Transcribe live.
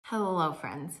Hello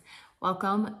friends,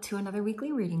 welcome to another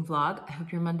weekly reading vlog. I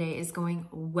hope your Monday is going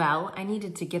well. I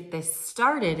needed to get this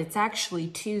started. It's actually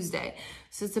Tuesday,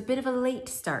 so it's a bit of a late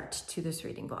start to this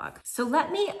reading vlog. So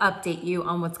let me update you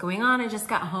on what's going on. I just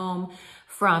got home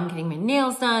from getting my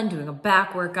nails done, doing a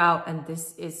back workout, and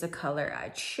this is the color I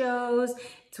chose.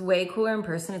 It's way cooler in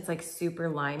person. It's like super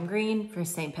lime green for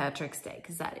St. Patrick's Day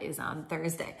because that is on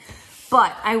Thursday.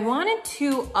 But I wanted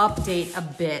to update a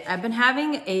bit. I've been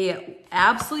having a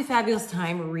absolutely fabulous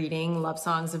time reading Love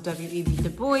Songs of W.E.B. Du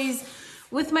Bois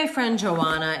with my friend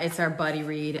Joanna. It's our buddy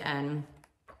read, and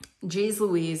geez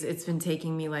Louise, it's been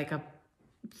taking me like a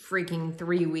freaking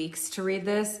 3 weeks to read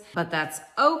this, but that's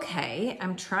okay.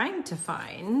 I'm trying to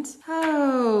find,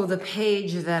 the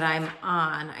page that I'm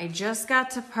on. I just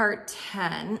got to part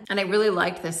 10 and I really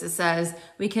liked this. It says,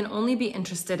 we can only be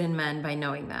interested in men by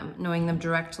knowing them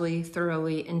directly,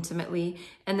 thoroughly, intimately,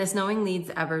 and this knowing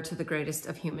leads ever to the greatest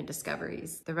of human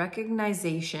discoveries, the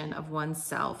recognition of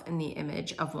oneself in the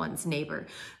image of one's neighbor,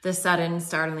 the sudden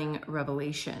startling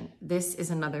revelation. This is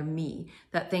another me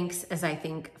that thinks as I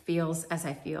think, feels as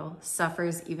I feel,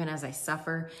 suffers even as I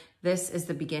suffer. This is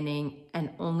the beginning and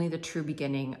only the true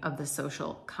beginning of the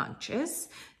social conscious.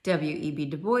 W.E.B.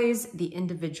 Du Bois, The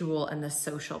Individual and the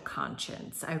Social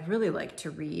Conscience. I really like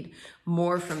to read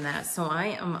more from that. So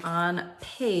I am on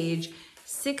page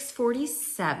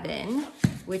 647,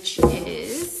 which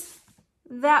is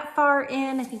that far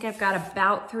in. I think I've got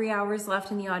about 3 hours left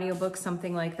in the audiobook,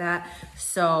 something like that.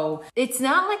 So it's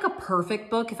not like a perfect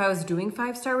book. If I was doing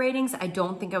 5-star ratings, I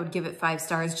don't think I would give it 5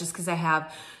 stars just because I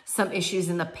have some issues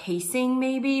in the pacing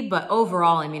maybe, but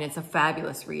overall, I mean, it's a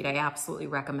fabulous read. I absolutely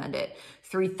recommend it.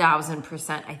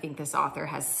 3000%. I think this author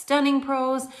has stunning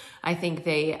prose. I think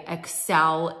they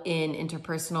excel in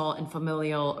interpersonal and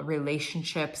familial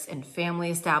relationships and family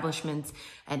establishments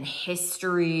and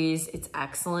histories. It's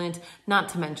excellent. Not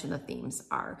to mention the themes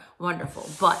are wonderful.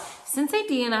 But since I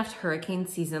DNF'd hurricane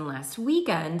season last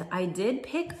weekend, I did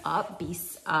pick up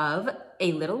Beasts of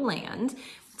a Little Land.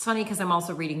 It's funny because I'm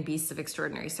also reading Beasts of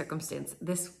Extraordinary Circumstance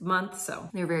this month, so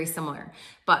they're very similar.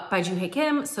 But by Joo-Hae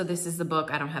Kim, so this is the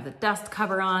book. I don't have the dust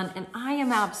cover on, and I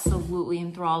am absolutely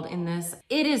enthralled in this.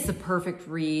 It is the perfect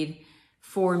read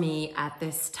for me at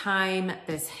this time,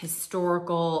 this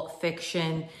historical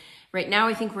fiction. Right now,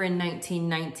 I think we're in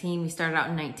 1919. We started out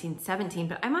in 1917,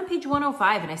 but I'm on page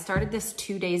 105 and I started this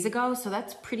 2 days ago. So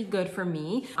that's pretty good for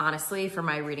me, honestly, for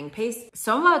my reading pace.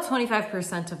 So I'm about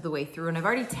 25% of the way through and I've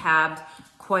already tabbed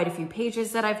quite a few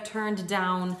pages that I've turned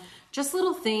down. Just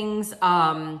little things.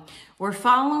 We're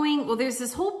following, well, there's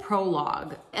this whole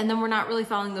prologue and then we're not really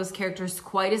following those characters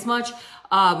quite as much.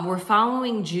 We're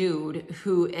following Jude,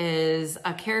 who is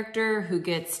a character who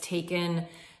gets taken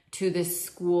to this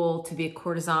school to be a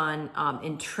courtesan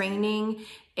in training,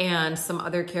 and some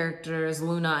other characters,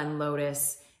 Luna and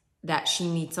Lotus, that she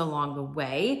meets along the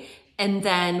way. And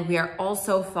then we are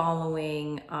also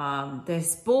following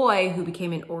this boy who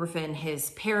became an orphan.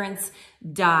 His parents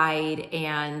died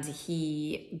and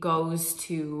he goes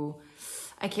to,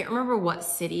 I can't remember what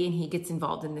city, and he gets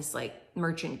involved in this like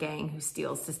merchant gang who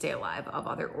steals to stay alive of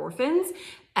other orphans.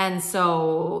 And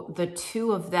so the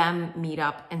two of them meet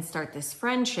up and start this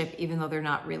friendship, even though they're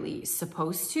not really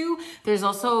supposed to. There's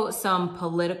also some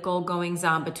political goings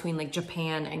on between like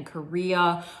Japan and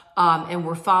Korea. And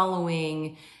we're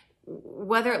following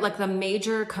whether like the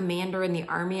major commander in the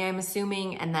army, I'm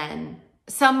assuming, and then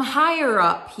some higher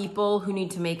up people who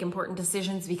need to make important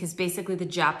decisions, because basically the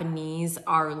Japanese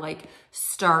are like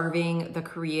starving the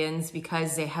Koreans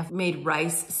because they have made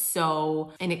rice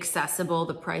so inaccessible.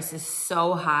 The price is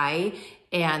so high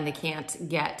and they can't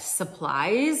get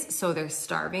supplies. So they're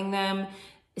starving them,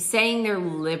 saying they're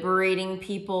liberating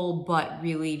people, but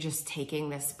really just taking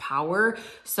this power.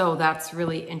 So that's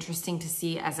really interesting to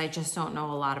see, as I just don't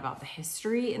know a lot about the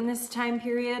history in this time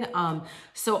period.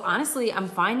 So honestly, I'm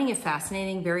finding it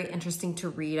fascinating, very interesting to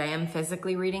read. I am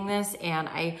physically reading this, and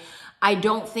I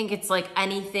don't think it's like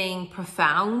anything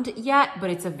profound yet, but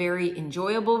it's a very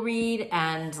enjoyable read.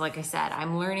 And like I said,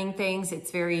 I'm learning things.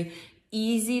 It's very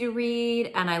easy to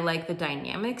read, and I like the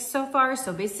dynamics so far.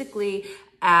 So basically,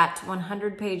 at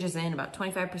 100 pages in, about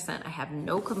 25%, I have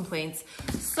no complaints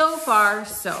so far.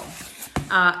 So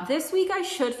this week I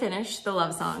should finish the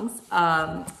love songs.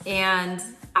 And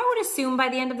I would assume by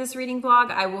the end of this reading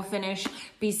vlog, I will finish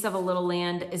Beasts of a Little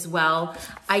Land as well.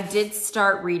 I did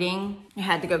start reading, I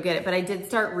had to go get it, but I did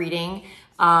start reading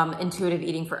Intuitive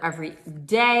Eating for Every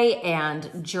Day and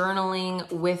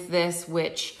journaling with this,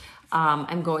 which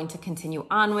I'm going to continue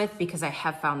on with because I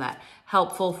have found that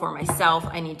helpful for myself.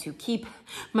 I need to keep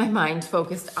my mind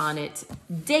focused on it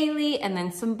daily. And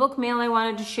then some book mail I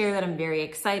wanted to share that I'm very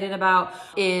excited about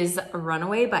is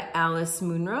Runaway by Alice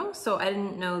Munro. So I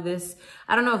didn't know this.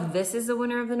 I don't know if this is the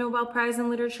winner of the Nobel Prize in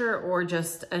Literature or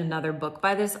just another book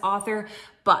by this author,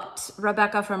 but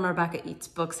Rebecca from Rebecca Eats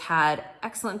Books had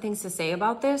excellent things to say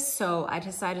about this, so I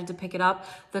decided to pick it up.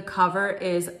 The cover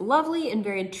is lovely and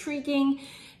very intriguing,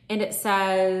 and it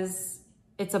says,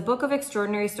 it's a book of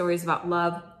extraordinary stories about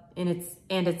love and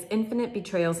its infinite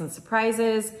betrayals and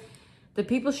surprises. The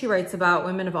people she writes about,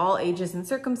 women of all ages and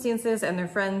circumstances, and their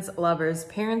friends, lovers,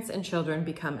 parents, and children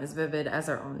become as vivid as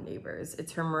our own neighbors.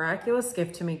 It's her miraculous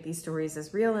gift to make these stories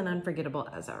as real and unforgettable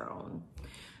as our own.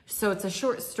 So it's a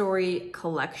short story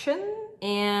collection,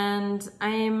 and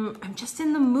I'm just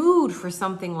in the mood for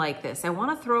something like this. I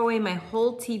want to throw away my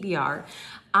whole TBR.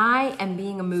 I am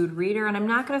being a mood reader, and I'm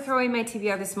not going to throw away my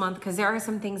TBR this month because there are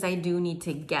some things I do need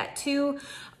to get to.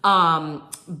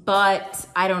 But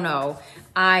I don't know.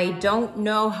 I don't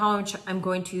know how much I'm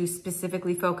going to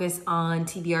specifically focus on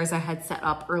TBRs I had set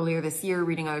up earlier this year,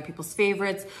 reading other people's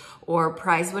favorites or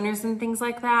prize winners and things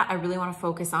like that. I really want to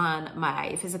focus on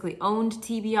my physically owned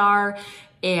TBR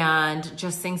and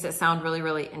just things that sound really,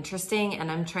 really interesting.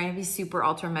 And I'm trying to be super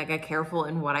ultra mega careful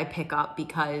in what I pick up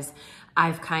because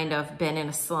I've kind of been in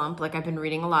a slump. Like I've been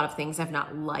reading a lot of things I've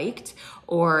not liked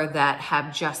or that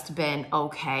have just been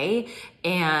okay.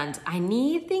 And I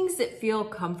need things that feel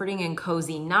comforting and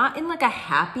cozy, not in like a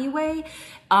happy way,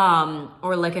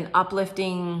 or like an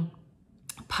uplifting,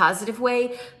 positive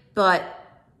way, but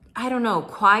I don't know,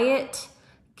 quiet,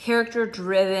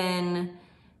 character-driven,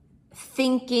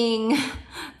 thinking,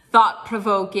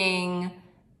 thought-provoking,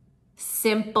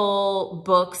 simple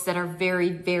books that are very,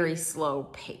 very slow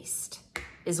paced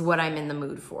is what I'm in the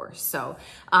mood for. So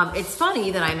it's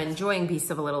funny that I'm enjoying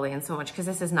Beasts of a Little Land so much because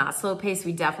this is not slow paced.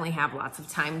 We definitely have lots of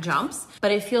time jumps,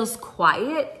 but it feels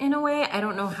quiet in a way. I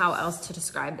don't know how else to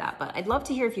describe that, but I'd love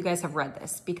to hear if you guys have read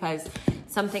this because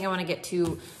it's something I want to get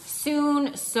to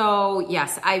soon. So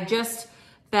yes, I'm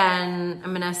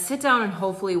gonna sit down and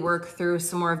hopefully work through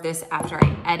some more of this after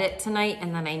I edit tonight,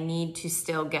 and then I need to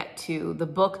still get to the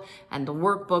book and the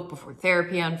workbook before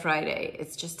therapy on Friday.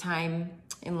 It's just time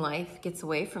in life gets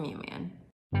away from you, man.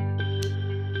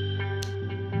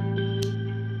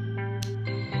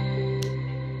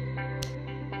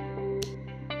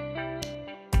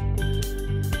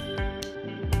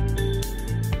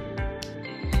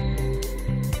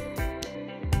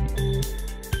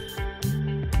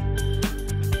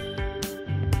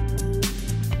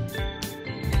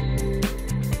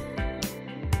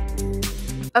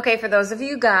 Okay, for those of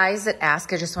you guys that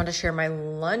ask, I just want to share my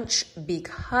lunch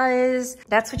because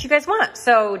that's what you guys want.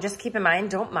 So just keep in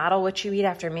mind, don't model what you eat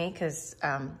after me because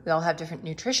we all have different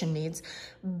nutrition needs.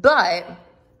 But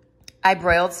I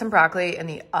broiled some broccoli in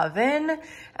the oven,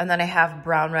 and then I have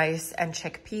brown rice and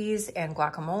chickpeas and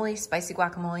guacamole, spicy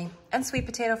guacamole, and sweet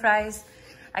potato fries.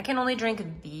 I can only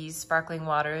drink these sparkling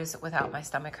waters without my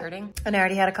stomach hurting. And I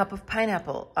already had a cup of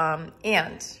pineapple.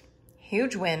 And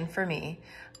huge win for me.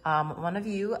 One of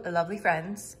you lovely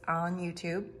friends on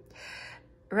YouTube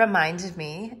reminded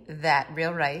me that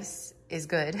real rice is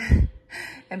good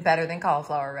and better than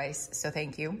cauliflower rice. So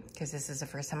thank you, because this is the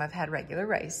first time I've had regular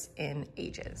rice in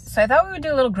ages. So I thought we would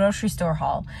do a little grocery store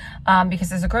haul because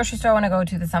there's a grocery store I want to go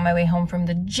to that's on my way home from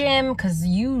the gym, because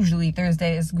usually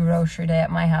Thursday is grocery day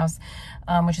at my house,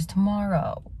 which is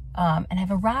tomorrow. And I've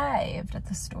arrived at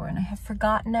the store and I have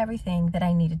forgotten everything that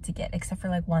I needed to get except for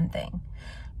like one thing.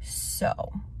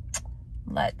 So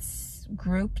let's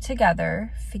group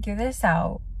together, figure this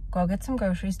out, go get some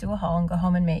groceries, do a haul, and go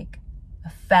home and make a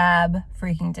fab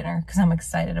freaking dinner because I'm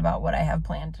excited about what I have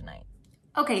planned tonight.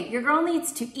 Okay, your girl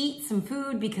needs to eat some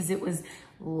food because it was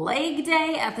leg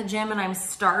day at the gym and I'm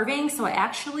starving. So I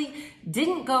actually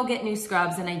didn't go get new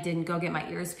scrubs and I didn't go get my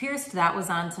ears pierced. That was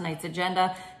on tonight's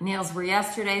agenda. Nails were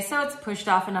yesterday, so it's pushed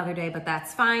off another day, but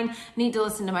that's fine. Need to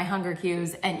listen to my hunger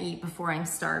cues and eat before I'm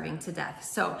starving to death.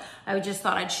 So I just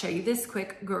thought I'd show you this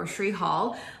quick grocery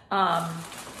haul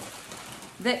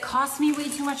that cost me way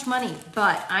too much money,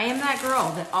 but I am that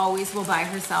girl that always will buy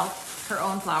herself her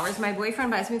own flowers. My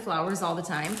boyfriend buys me flowers all the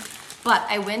time, but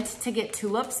I went to get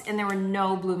tulips and there were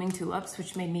no blooming tulips,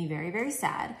 which made me very, very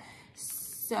sad.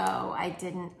 So I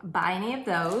didn't buy any of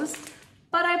those,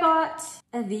 but I bought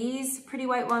these pretty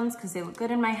white ones because they look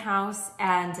good in my house,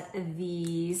 and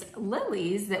these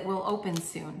lilies that will open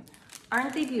soon.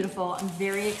 Aren't they beautiful? I'm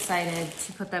very excited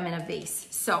to put them in a vase.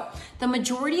 So the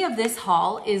majority of this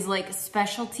haul is like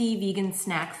specialty vegan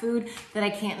snack food that I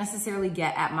can't necessarily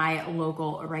get at my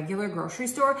local regular grocery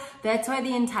store. That's why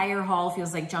the entire haul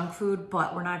feels like junk food,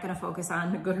 but we're not gonna focus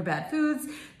on good or bad foods.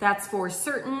 That's for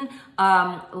certain.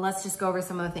 Let's just go over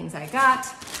some of the things I got.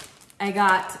 I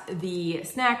got the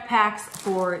snack packs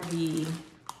for the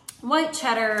white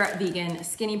cheddar vegan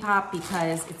skinny pop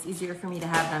because it's easier for me to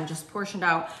have them just portioned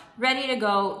out, ready to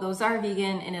go. Those are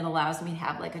vegan and it allows me to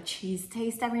have like a cheese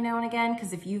taste every now and again,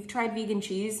 because if you've tried vegan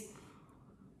cheese,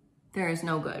 there is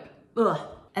no good. Ugh.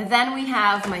 And then we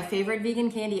have my favorite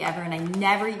vegan candy ever, and I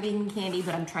never eat vegan candy,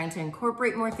 but I'm trying to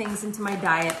incorporate more things into my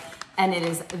diet, and it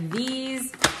is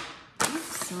these.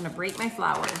 Oops, I'm gonna break my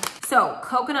flour. So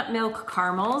coconut milk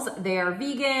caramels, they are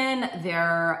vegan,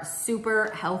 they're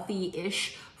super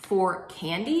healthy-ish for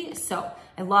candy. So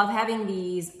I love having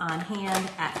these on hand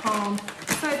at home.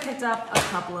 So I picked up a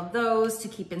couple of those to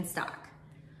keep in stock.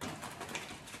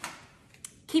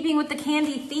 Keeping with the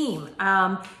candy theme,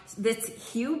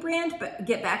 this Hue brand, but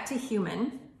Get Back to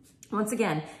Human. Once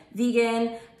again,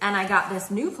 vegan, and I got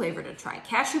this new flavor to try,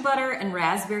 cashew butter and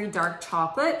raspberry dark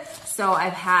chocolate. So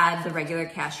I've had the regular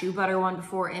cashew butter one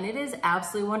before, and it is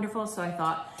absolutely wonderful. So I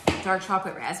thought dark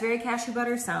chocolate raspberry cashew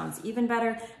butter sounds even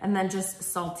better, and then just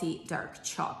salty dark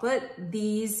chocolate.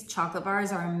 These chocolate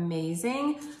bars are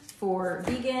amazing for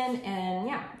vegan, and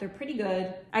yeah, they're pretty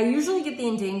good. I usually get the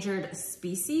endangered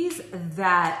species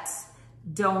that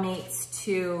donates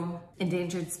to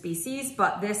endangered species,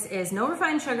 but this is no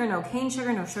refined sugar, no cane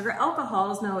sugar, no sugar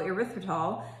alcohols, no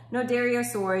erythritol, no dairy or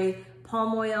soy,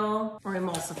 palm oil, or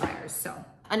emulsifiers. So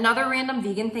another random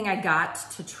vegan thing I got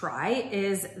to try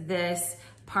is this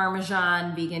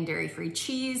Parmesan vegan dairy-free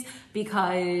cheese,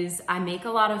 because I make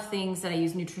a lot of things that I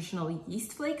use nutritional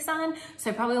yeast flakes on, so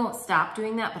I probably won't stop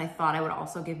doing that, but I thought I would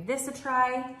also give this a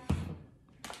try.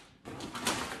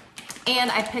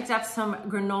 And I picked up some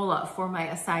granola for my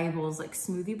acai bowls, like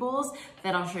smoothie bowls,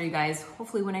 that I'll show you guys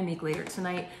hopefully when I make later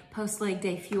tonight, post-leg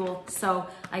day fuel. So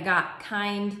I got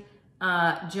kind,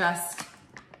 just,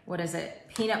 what is it?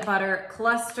 Peanut butter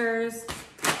clusters.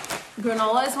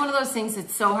 Granola is one of those things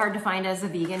that's so hard to find as a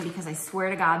vegan, because I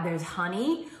swear to God, there's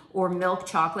honey or milk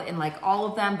chocolate in like all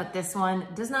of them, but this one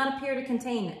does not appear to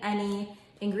contain any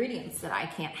ingredients that I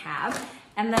can't have.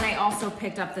 And then I also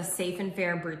picked up the Safe and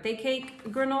Fair birthday cake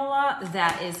granola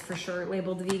that is for sure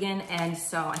labeled vegan. And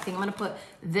so I think I'm gonna put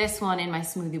this one in my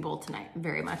smoothie bowl tonight. I'm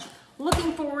very much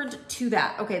looking forward to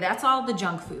that. Okay, that's all the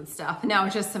junk food stuff. Now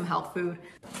it's just some health food.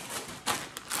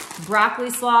 Broccoli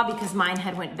slaw, because mine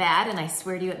had went bad, and I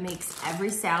swear to you, it makes every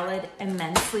salad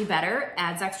immensely better.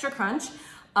 Adds extra crunch.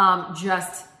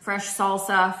 Just fresh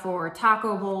salsa for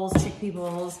taco bowls, chickpea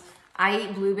bowls. I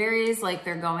eat blueberries like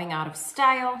they're going out of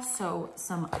style, so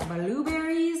some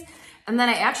blueberries. And then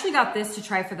I actually got this to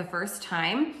try for the first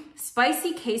time.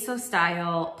 Spicy queso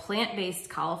style plant-based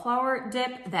cauliflower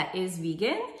dip that is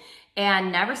vegan.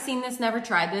 And never seen this, never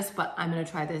tried this, but I'm gonna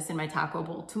try this in my taco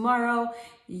bowl tomorrow.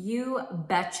 You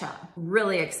betcha.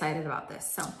 Really excited about this.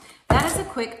 So that is a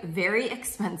quick, very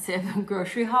expensive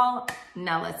grocery haul.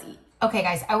 Now let's eat. Okay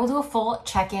guys, I will do a full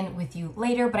check-in with you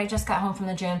later, but I just got home from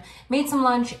the gym, made some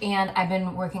lunch, and I've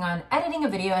been working on editing a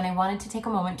video, and I wanted to take a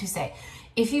moment to say,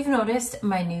 if you've noticed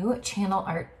my new channel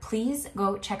art, please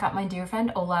go check out my dear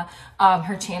friend Ola.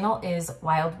 Her channel is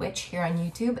Wild Witch here on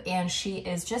YouTube, and she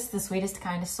is just the sweetest,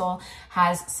 kindest soul,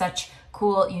 has such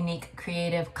cool, unique,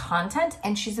 creative content,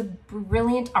 and she's a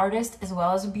brilliant artist as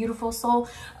well as a beautiful soul.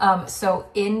 So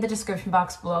in the description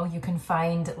box below, you can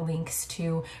find links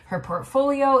to her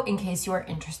portfolio in case you are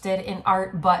interested in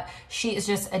art, but she is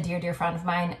just a dear, dear friend of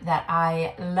mine that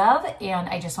I love, and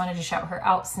I just wanted to shout her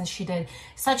out since she did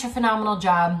such a phenomenal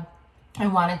job. I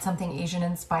wanted something Asian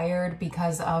inspired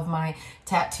because of my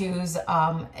tattoos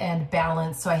and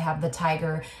balance. So I have the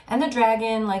tiger and the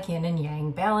dragon, like yin and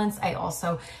yang balance. I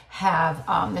also have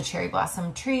the cherry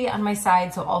blossom tree on my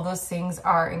side. So all those things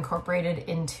are incorporated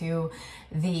into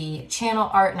the channel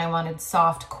art. And I wanted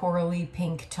soft corally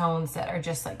pink tones that are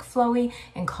just like flowy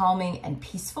and calming and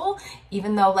peaceful,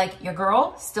 even though like your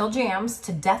girl still jams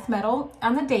to death metal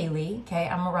on the daily. Okay,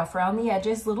 I'm a rough around the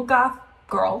edges little goth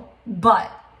girl,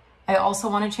 but I also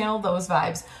want to channel those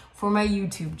vibes for my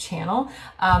YouTube channel.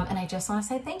 And I just want to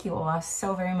say thank you, Ola,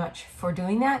 so very much for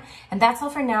doing that. And that's all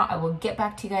for now. I will get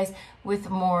back to you guys with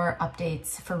more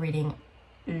updates for reading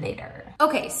later.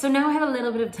 Okay, so now I have a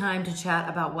little bit of time to chat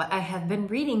about what I have been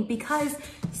reading, because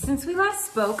since we last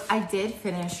spoke, I did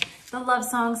finish The Love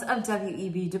Songs of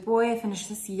W.E.B. Du Bois. I finished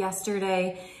this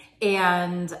yesterday,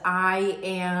 and I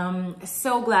am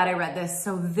so glad I read this.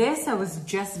 So this, I was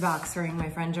just boxering my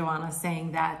friend Joanna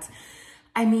saying that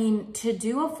I mean, to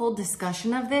do a full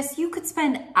discussion of this, you could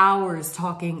spend hours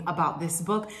talking about this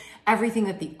book, everything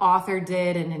that the author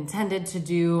did and intended to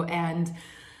do, and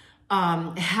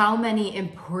how many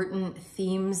important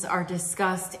themes are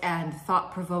discussed and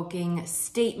thought-provoking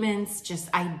statements,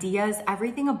 just ideas.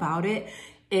 Everything about it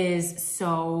is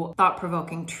so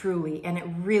thought-provoking, truly. And it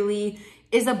really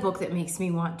is a book that makes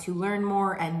me want to learn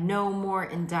more and know more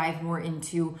and dive more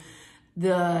into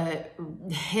the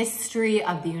history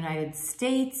of the United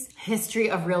States, history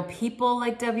of real people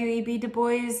like W.E.B. Du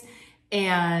Bois,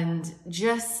 and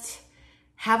just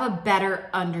have a better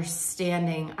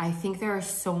understanding. I think there are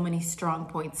so many strong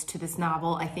points to this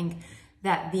novel. I think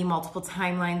that the multiple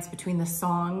timelines between the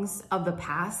songs of the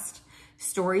past,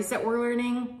 stories that we're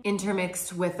learning,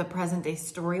 intermixed with the present day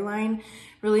storyline,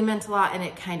 really meant a lot, and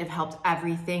it kind of helped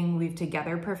everything weave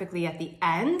together perfectly at the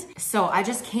end. So I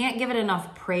just can't give it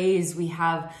enough praise. We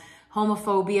have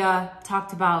homophobia,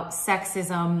 talked about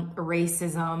sexism,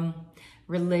 racism,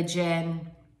 religion,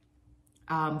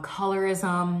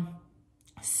 colorism,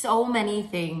 so many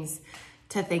things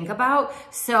to think about.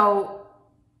 So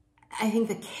I think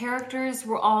the characters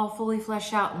were all fully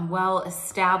fleshed out and well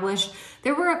established.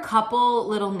 There were a couple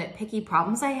little nitpicky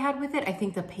problems I had with it. I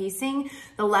think the pacing,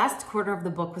 the last quarter of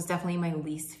the book was definitely my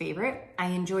least favorite. I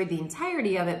enjoyed the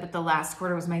entirety of it, but the last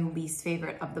quarter was my least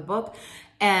favorite of the book.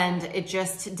 And it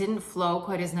just didn't flow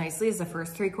quite as nicely as the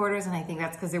first 3 quarters. And I think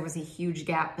that's because there was a huge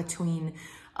gap between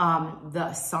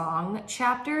the song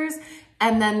chapters.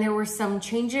 And then there were some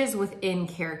changes within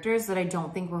characters that I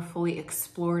don't think were fully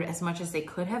explored as much as they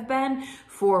could have been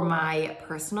for my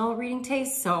personal reading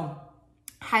taste. So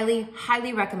highly,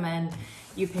 highly recommend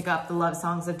you pick up the love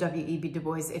songs of W.E.B. Du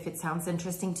Bois if it sounds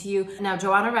interesting to you. Now,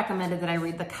 Joanna recommended that I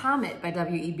read The Comet by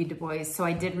W.E.B. Du Bois, so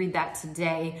I did read that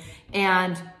today.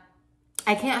 And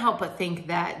I can't help but think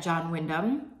that John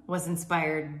Wyndham was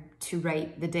inspired to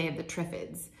write The Day of the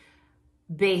Triffids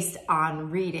based on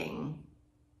reading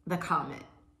The Comet.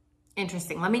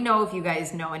 Interesting. Let me know if you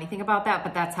guys know anything about that,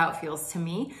 but that's how it feels to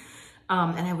me.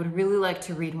 And I would really like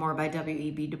to read more by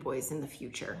W.E.B. Du Bois in the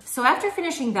future. So after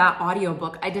finishing that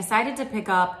audiobook, I decided to pick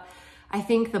up, I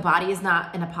think, The Body Is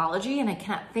Not an Apology, and I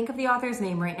cannot think of the author's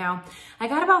name right now. I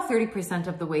got about 30%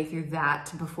 of the way through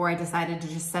that before I decided to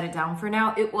just set it down for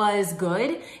now. It was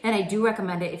good, and I do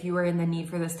recommend it if you are in the need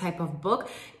for this type of book.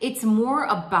 It's more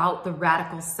about the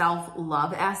radical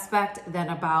self-love aspect than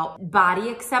about body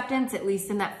acceptance, at least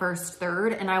in that first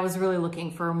third, and I was really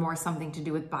looking for more something to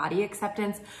do with body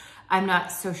acceptance. I'm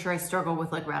not so sure I struggle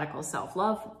with like radical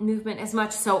self-love movement as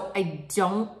much. So I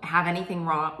don't have anything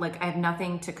wrong. Like I have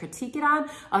nothing to critique it on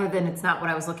other than it's not what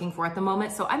I was looking for at the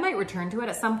moment. So I might return to it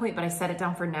at some point, but I set it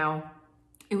down for now.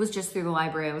 It was just through the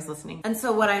library I was listening. And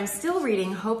so what I'm still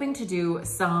reading, hoping to do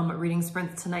some reading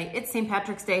sprints tonight. It's St.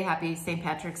 Patrick's Day. Happy St.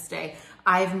 Patrick's Day.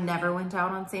 I've never went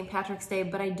out on St. Patrick's Day,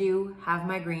 but I do have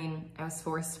my green. I was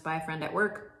forced by a friend at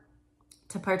work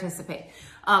to participate.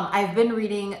 I've been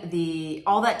reading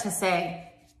All That to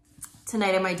Say.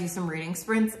 Tonight I might do some reading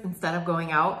sprints instead of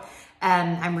going out,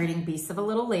 and I'm reading Beasts of a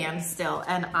Little Land still,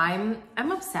 and I'm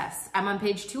obsessed. I'm on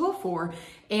page 204,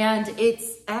 and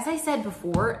it's, as I said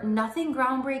before, nothing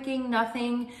groundbreaking,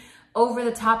 nothing over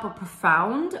the top or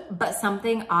profound, but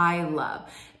something I love.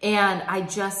 And I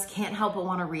just can't help but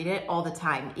want to read it all the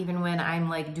time. Even when I'm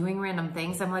like doing random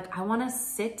things, I'm like, I want to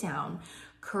sit down,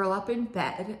 curl up in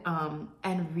bed,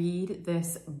 and read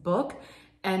this book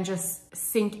and just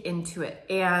sink into it.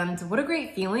 And what a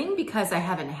great feeling, because I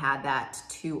haven't had that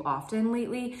too often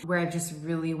lately, where I've just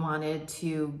really wanted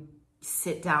to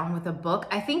sit down with a book.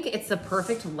 I think it's the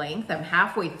perfect length. I'm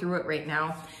halfway through it right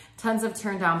now. Tons of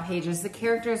turned down pages. The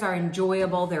characters are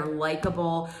enjoyable, they're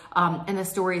likable, and the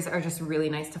stories are just really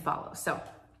nice to follow. So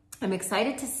I'm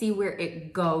excited to see where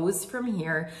it goes from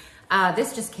here.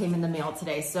 This just came in the mail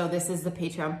today. So this is the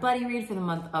Patreon buddy read for the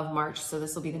month of March. So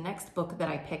this will be the next book that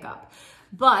I pick up.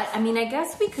 But I mean, I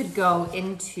guess we could go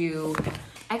into,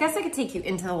 I guess I could take you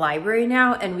into the library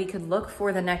now and we could look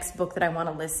for the next book that I want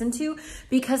to listen to,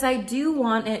 because I do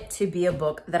want it to be a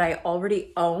book that I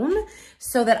already own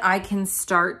so that I can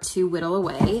start to whittle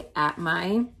away at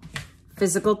my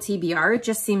physical TBR. It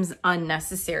just seems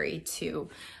unnecessary to,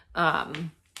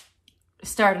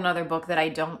 start another book that I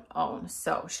don't own.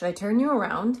 So should I turn you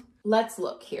around? Let's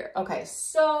look here. Okay,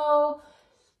 so,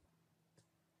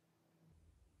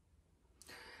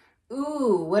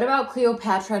 ooh, what about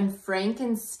Cleopatra and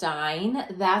Frankenstein?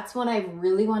 That's one I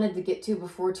really wanted to get to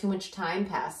before too much time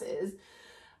passes.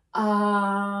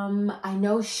 I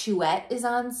know Chouette is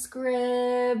on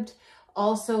Scribd.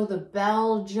 Also The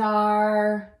Bell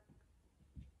Jar.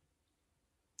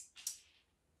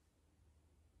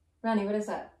 Ronnie, what is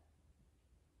that?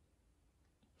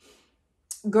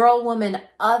 Girl, Woman,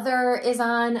 Other is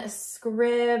on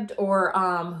Scribd, or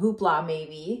Hoopla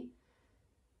maybe.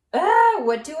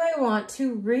 What do I want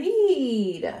to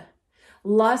read?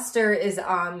 Luster is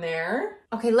on there.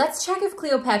 Okay, let's check if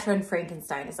Cleopatra and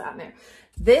Frankenstein is on there.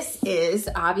 This is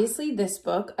obviously this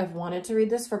book. I've wanted to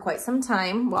read this for quite some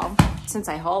time. Well, since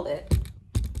I hauled it.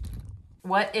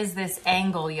 What is this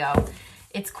angle, yo?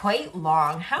 It's quite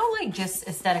long. How like just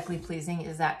aesthetically pleasing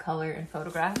is that color and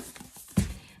photograph?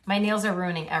 My nails are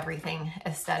ruining everything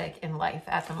aesthetic in life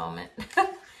at the moment.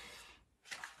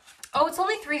 Oh, it's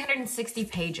only 360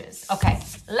 pages. Okay,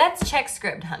 let's check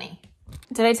Scribd, honey.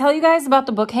 Did I tell you guys about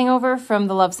the book hangover from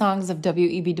the love songs of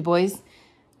W.E.B. Du Bois?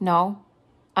 No?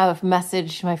 I've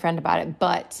messaged my friend about it,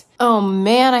 but oh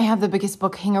man, I have the biggest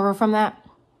book hangover from that.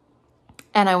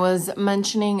 And I was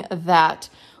mentioning that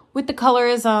with the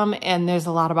colorism and there's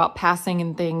a lot about passing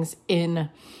and things in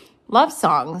love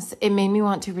songs, it made me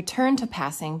want to return to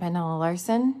Passing by Nella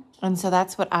Larson. And so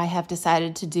that's what I have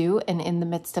decided to do. And in the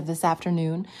midst of this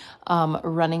afternoon,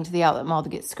 running to the outlet mall to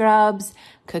get scrubs,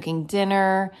 cooking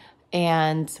dinner,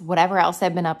 and whatever else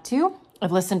I've been up to,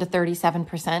 I've listened to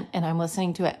 37%, and I'm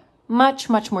listening to it much,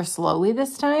 much more slowly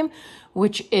this time,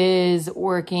 which is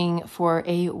working for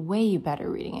a way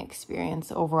better reading experience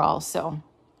overall. So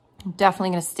I'm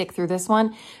definitely going to stick through this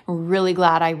one. I'm really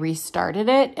glad I restarted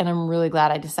it, and I'm really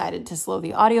glad I decided to slow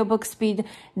the audiobook speed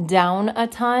down a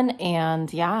ton.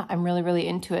 And yeah, I'm really, really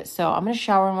into it. So I'm going to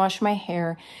shower and wash my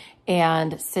hair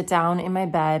and sit down in my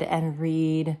bed and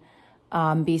read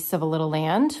Beasts of a Little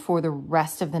Land for the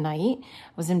rest of the night.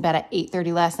 I was in bed at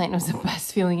 8:30 last night, and it was the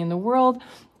best feeling in the world.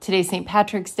 Today's St.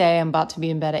 Patrick's Day. I'm about to be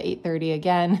in bed at 8:30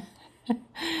 again.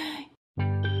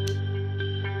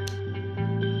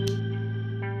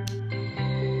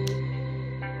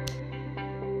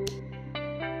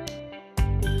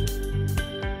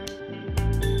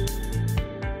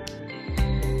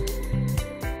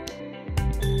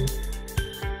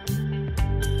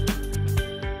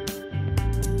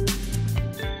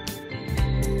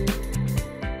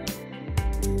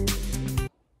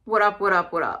 What up, what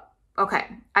up, what up? Okay,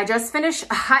 I just finished.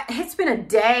 It's been a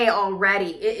day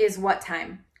already. It is what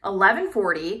time?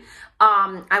 11:40.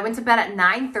 I went to bed at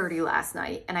 9:30 last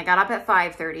night, and I got up at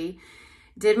 5:30,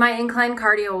 did my incline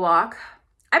cardio walk.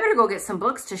 I better go get some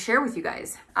books to share with you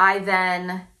guys. I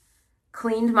then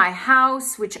cleaned my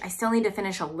house, which I still need to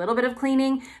finish a little bit of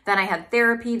cleaning. Then I had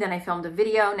therapy. Then I filmed a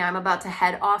video. Now I'm about to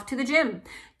head off to the gym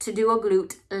to do a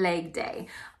glute leg day.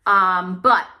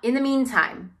 But in the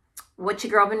meantime, what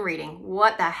your girl been reading?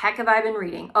 What the heck have I been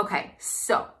reading? Okay,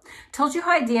 so told you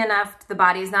how I DNF'd The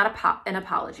Body Is Not an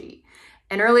Apology.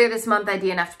 And earlier this month I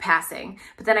DNF'd Passing,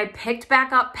 but then I picked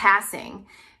back up Passing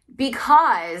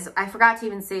because I forgot to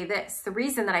even say this. The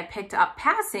reason that I picked up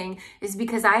Passing is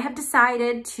because I have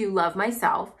decided to love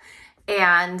myself,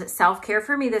 and self-care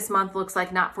for me this month looks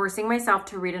like not forcing myself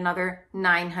to read another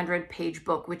 900-page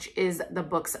book, which is The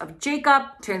Books of Jacob,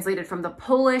 translated from the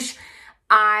Polish.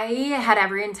 I had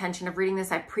every intention of reading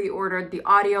this. I pre-ordered the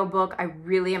audiobook. I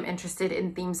really am interested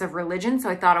in themes of religion, so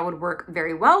I thought it would work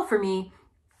very well for me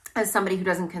as somebody who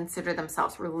doesn't consider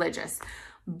themselves religious.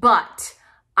 But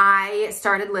I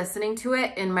started listening to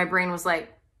it, and my brain was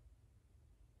like,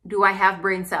 do I have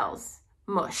brain cells?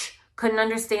 Mush. Couldn't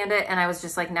understand it, and I was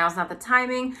just like, now's not the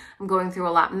timing. I'm going through a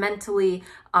lot mentally.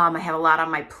 I have a lot on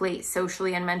my plate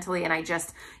socially and mentally, and I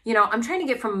just, you know, I'm trying to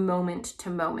get from moment to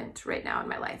moment right now in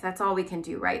my life. That's all we can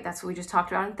do, right? That's what we just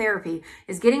talked about in therapy,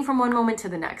 is getting from one moment to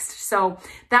the next. So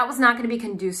that was not going to be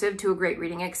conducive to a great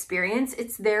reading experience.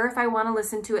 It's there if I want to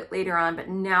listen to it later on, but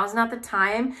now's not the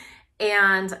time.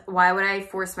 And why would I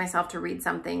force myself to read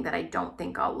something that I don't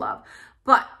think I'll love?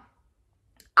 But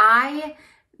I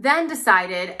then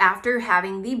decided, after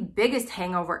having the biggest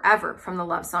hangover ever from the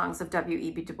love songs of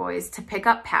W.E.B. Du Bois, to pick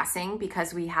up Passing,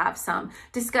 because we have some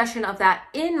discussion of that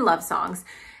in love songs.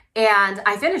 And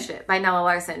I finished it by Nella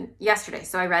Larson yesterday.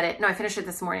 So I read it. No, I finished it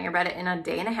this morning. I read it in a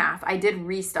day and a half. I did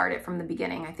restart it from the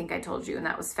beginning. I think I told you, and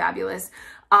that was fabulous.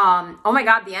 Oh my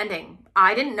God, the ending.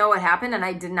 I didn't know what happened, and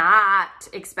I did not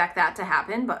expect that to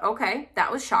happen, but okay,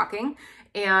 that was shocking.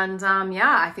 And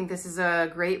yeah, I think this is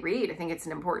a great read. I think it's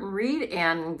an important read,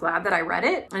 and I'm glad that I read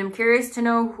it. And I'm curious to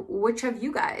know which of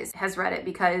you guys has read it,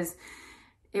 because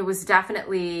it was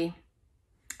definitely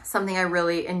something I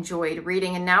really enjoyed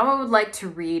reading. And now I would like to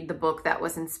read the book that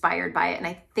was inspired by it. And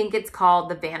I think it's called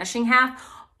The Vanishing Half.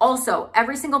 Also,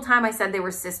 every single time I said they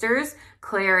were sisters,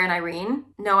 Claire and Irene,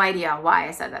 no idea why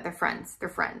I said that. They're friends. They're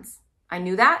friends. I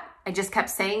knew that. I just kept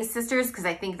saying sisters because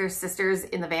I think they're sisters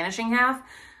in The Vanishing Half,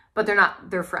 but they're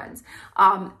not, they're friends.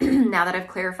 Now that I've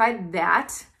clarified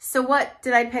that. So what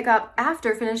did I pick up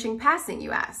after finishing Passing,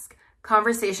 you ask?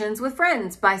 Conversations with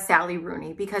Friends by Sally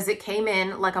Rooney, because it came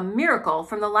in like a miracle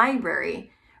from the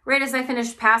library right as I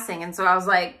finished passing. And so I was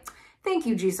like, thank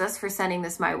you, Jesus, for sending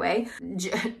this my way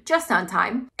just on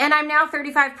time. And I'm now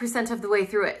 35% of the way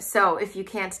through it. So if you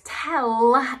can't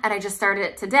tell, and I just started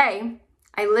it today,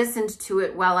 I listened to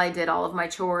it while I did all of my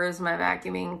chores, my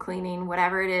vacuuming, cleaning,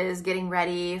 whatever it is, getting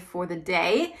ready for the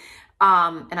day.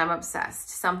 And I'm obsessed.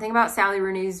 Something about Sally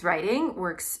Rooney's writing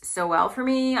works so well for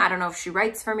me. I don't know if she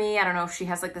writes for me. I don't know if she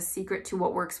has like the secret to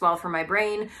what works well for my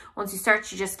brain. Once you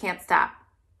start, you just can't stop.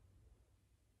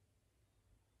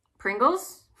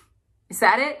 Pringles? Is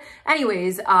that it?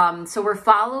 Anyways, so we're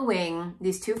following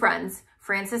these two friends,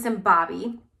 Frances and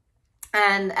Bobby.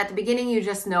 And at the beginning, you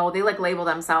just know they like label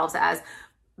themselves as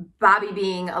Bobby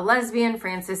being a lesbian,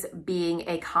 Frances being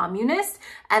a communist.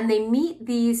 And they meet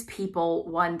these people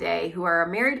one day who are a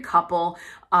married couple,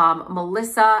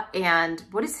 Melissa and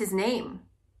what is his name?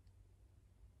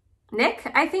 Nick,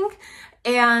 I think.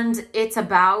 And it's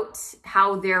about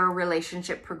how their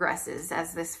relationship progresses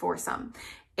as this foursome.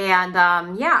 And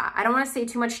yeah, I don't want to say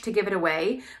too much to give it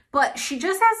away, but she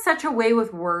just has such a way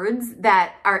with words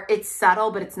that it's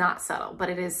subtle, but it's not subtle, but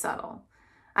it is subtle.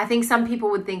 I think some people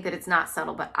would think that it's not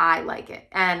subtle, but I like it.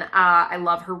 And I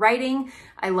love her writing.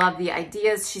 I love the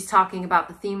ideas. She's talking about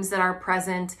the themes that are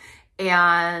present.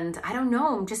 And I don't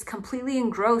know, I'm just completely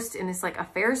engrossed in this like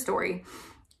affair story.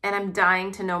 And I'm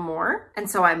dying to know more. And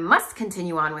so I must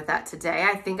continue on with that today.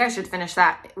 I think I should finish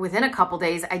that within a couple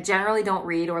days. I generally don't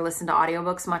read or listen to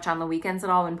audiobooks much on the weekends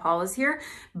at all when Paul is here.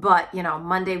 But, you know,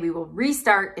 Monday we will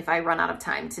restart if I run out of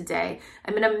time today.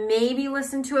 I'm going to maybe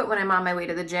listen to it when I'm on my way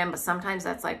to the gym, but sometimes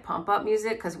that's like pump up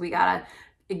music because we got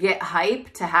to get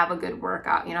hype to have a good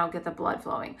workout, you know, get the blood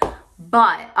flowing.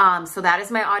 But, so that is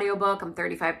my audiobook. I'm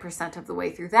 35% of the way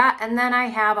through that. And then I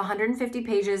have 150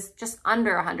 pages, just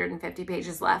under 150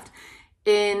 pages left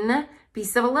in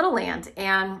Beasts of a Little Land,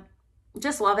 and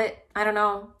just love it. I don't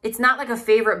know. It's not like a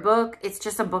favorite book. It's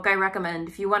just a book I recommend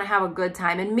if you want to have a good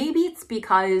time. And maybe it's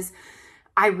because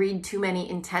I read too many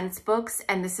intense books,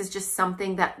 and this is just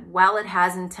something that, while it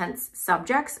has intense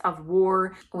subjects of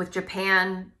war with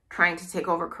Japan, trying to take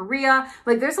over Korea.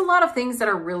 Like there's a lot of things that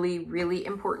are really, really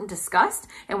important discussed.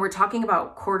 And we're talking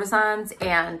about courtesans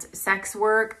and sex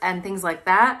work and things like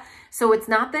that. So it's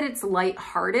not that it's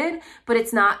lighthearted, but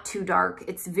it's not too dark.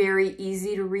 It's very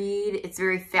easy to read. It's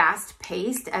very fast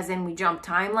paced, as in we jump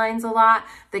timelines a lot.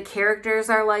 The characters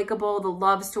are likable. The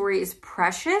love story is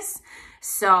precious.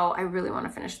 So I really want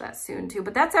to finish that soon too.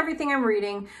 But that's everything I'm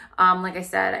reading. Like I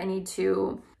said, I need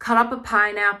to cut up a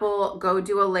pineapple, go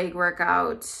do a leg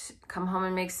workout, come home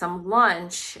and make some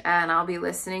lunch, and I'll be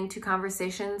listening to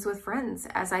Conversations with Friends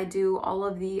as I do all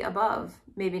of the above.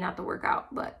 Maybe not the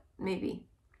workout, but maybe.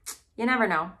 You never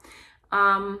know.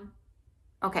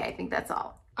 Okay, I think that's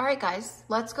all. All right, guys,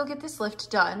 let's go get this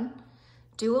lift done.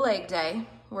 Do a leg day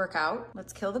workout.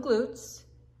 Let's kill the glutes,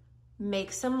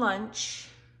 make some lunch,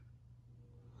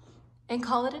 and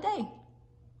call it a day.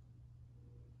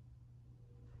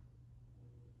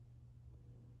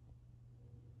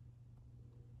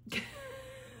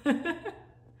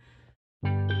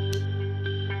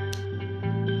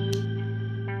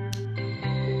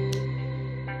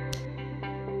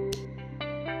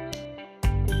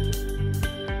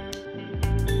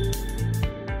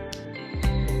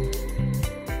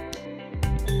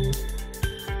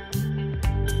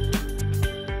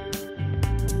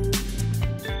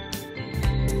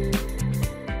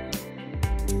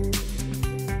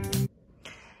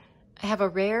 I have a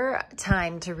rare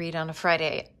time to read on a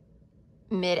Friday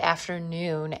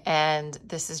mid-afternoon, and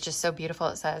this is just so beautiful.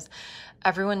 It says,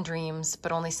 "Everyone dreams,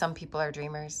 but only some people are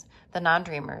dreamers. The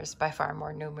non-dreamers, by far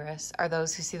more numerous, are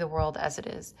those who see the world as it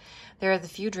is. There are the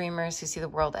few dreamers who see the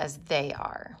world as they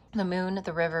are. The moon,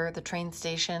 the river, the train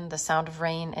station, the sound of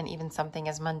rain, and even something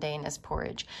as mundane as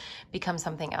porridge become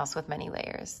something else with many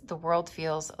layers. The world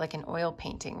feels like an oil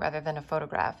painting rather than a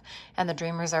photograph, and the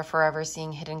dreamers are forever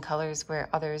seeing hidden colors where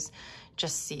others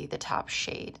just see the top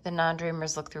shade. The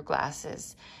non-dreamers look through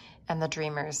glasses, and the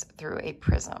dreamers through a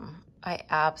prism." I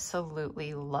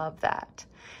absolutely love that.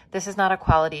 This is not a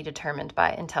quality determined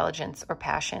by intelligence or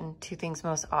passion, two things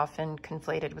most often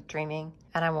conflated with dreaming.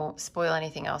 And I won't spoil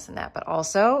anything else in that. But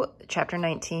also, chapter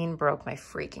 19 broke my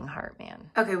freaking heart, man.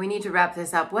 Okay, we need to wrap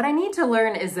this up. What I need to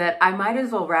learn is that I might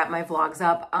as well wrap my vlogs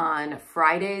up on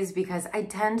Fridays because I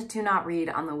tend to not read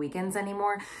on the weekends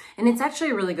anymore. And it's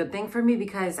actually a really good thing for me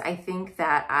because I think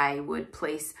that I would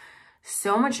place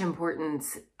so much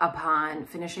importance upon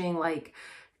finishing like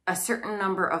a certain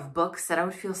number of books that I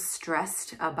would feel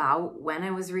stressed about when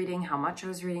I was reading, how much I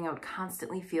was reading. I would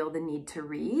constantly feel the need to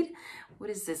read. What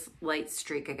is this light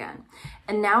streak again?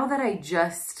 And now that I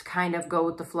just kind of go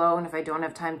with the flow, and if I don't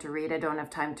have time to read, I don't have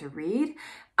time to read,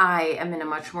 I am in a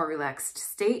much more relaxed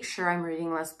state. Sure, I'm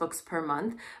reading less books per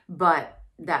month, but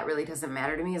that really doesn't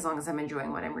matter to me as long as I'm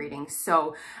enjoying what I'm reading.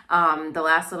 So the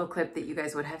last little clip that you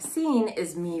guys would have seen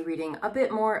is me reading a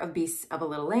bit more of Beasts of a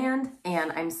Little Land,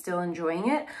 and I'm still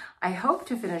enjoying it. I hope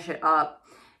to finish it up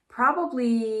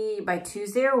probably by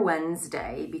Tuesday or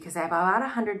Wednesday because I have about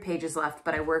 100 pages left,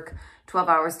 but I work 12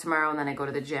 hours tomorrow and then I go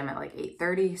to the gym at like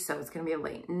 8:30, so it's gonna be a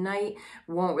late night.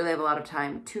 Won't really have a lot of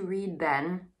time to read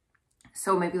then.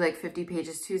 So maybe like 50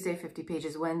 pages Tuesday, 50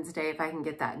 pages Wednesday, if I can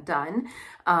get that done.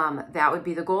 That would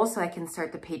be the goal, so I can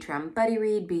start the Patreon buddy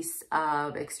read, Beasts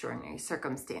of Extraordinary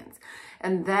Circumstance.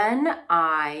 And then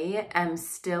I am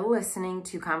still listening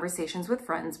to Conversations with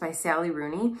Friends by Sally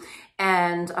Rooney.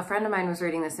 And a friend of mine was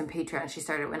reading this in Patreon. She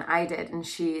started when I did, and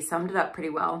she summed it up pretty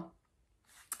well.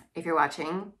 If you're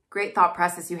watching, great thought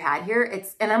process you had here.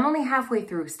 And I'm only halfway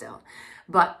through still.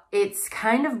 But it's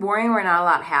kind of boring where not a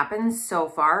lot happens so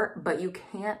far, but you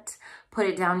can't put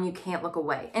it down, you can't look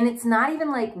away. And it's not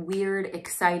even like weird,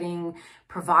 exciting,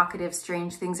 provocative,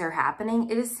 strange things are happening.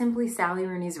 It is simply Sally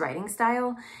Rooney's writing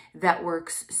style that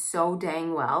works so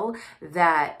dang well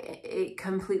that it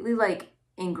completely like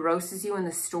engrosses you in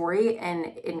the story,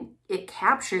 and it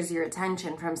captures your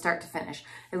attention from start to finish,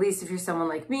 at least if you're someone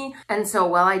like me. And so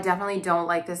while I definitely don't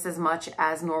like this as much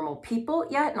as Normal People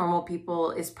yet, Normal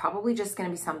People is probably just going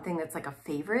to be something that's like a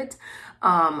favorite.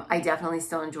 I definitely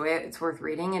still enjoy it. It's worth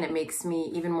reading, and it makes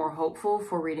me even more hopeful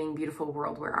for reading Beautiful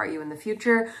World, Where Are You in the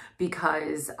future,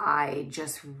 because I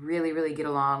just really, really get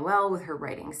along well with her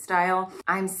writing style.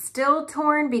 I'm still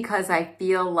torn because I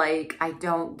feel like I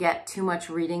don't get too much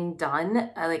reading done,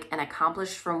 like and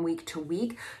accomplished from week to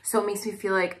week. So it makes me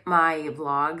feel like my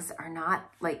vlogs are not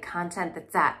like content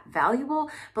that's that valuable,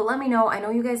 but let me know. I know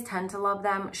you guys tend to love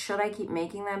them. Should I keep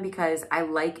making them? Because I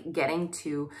like getting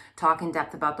to talk in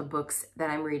depth about the books that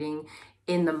I'm reading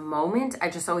in the moment. I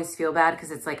just always feel bad because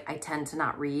it's like I tend to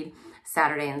not read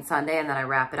Saturday and Sunday, and then I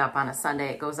wrap it up on a Sunday.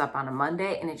 It goes up on a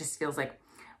Monday, and it just feels like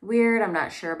weird. I'm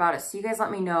not sure about it. So you guys let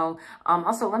me know.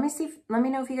 Also, let me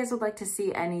know if you guys would like to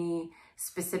see any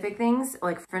specific things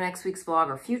like for next week's vlog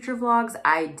or future vlogs.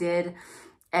 I did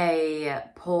a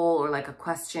poll or like a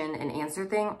question and answer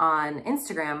thing on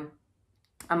Instagram,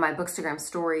 on my Bookstagram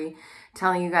story,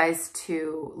 telling you guys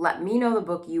to let me know the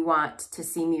book you want to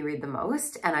see me read the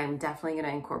most. And I'm definitely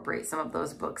going to incorporate some of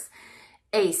those books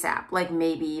ASAP, like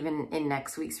maybe even in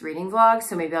next week's reading vlog.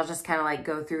 So maybe I'll just kind of like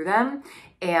go through them.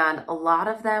 And a lot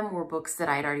of them were books that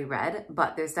I'd already read,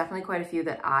 but there's definitely quite a few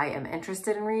that I am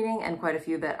interested in reading and quite a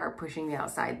few that are pushing me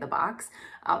outside the box,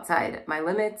 outside my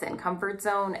limits and comfort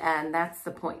zone. And that's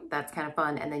the point. That's kind of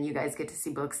fun. And then you guys get to see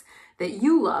books that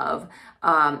you love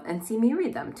and see me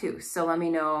read them too. So let me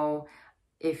know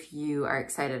if you are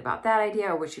excited about that idea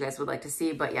or what you guys would like to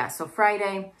see. But yeah, so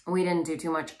Friday, we didn't do too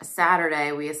much.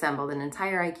 Saturday, we assembled an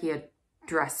entire IKEA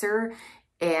dresser,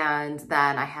 and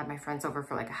then I had my friends over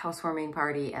for like a housewarming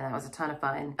party, and that was a ton of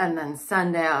fun. And then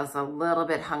Sunday, I was a little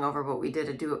bit hungover, but we did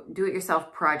a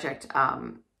do-it-yourself project,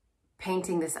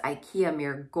 painting this IKEA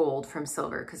mirror gold from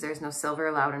silver, because there's no silver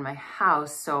allowed in my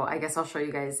house. So I guess I'll show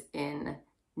you guys in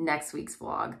next week's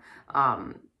vlog.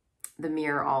 The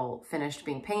mirror all finished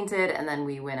being painted, and then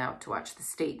we went out to watch the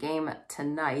state game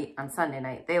tonight on Sunday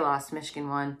night. They lost, Michigan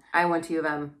won. I went to U of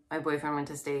M, my boyfriend went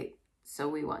to state, so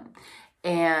we won.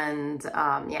 And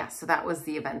yeah, so that was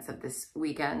the events of this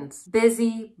weekend.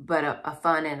 Busy, but a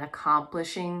fun and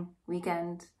accomplishing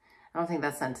weekend. I don't think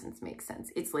that sentence makes sense.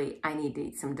 It's late, I need to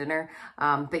eat some dinner.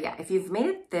 But yeah, if you've made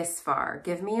it this far,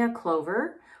 give me a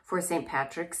clover for St.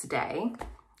 Patrick's Day.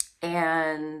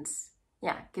 And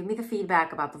yeah, give me the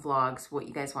feedback about the vlogs, what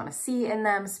you guys want to see in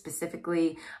them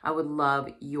specifically. I would love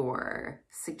your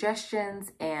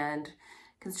suggestions and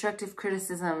constructive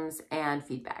criticisms and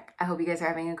feedback. I hope you guys are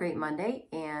having a great Monday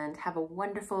and have a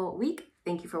wonderful week.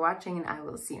 Thank you for watching, and I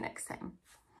will see you next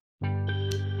time.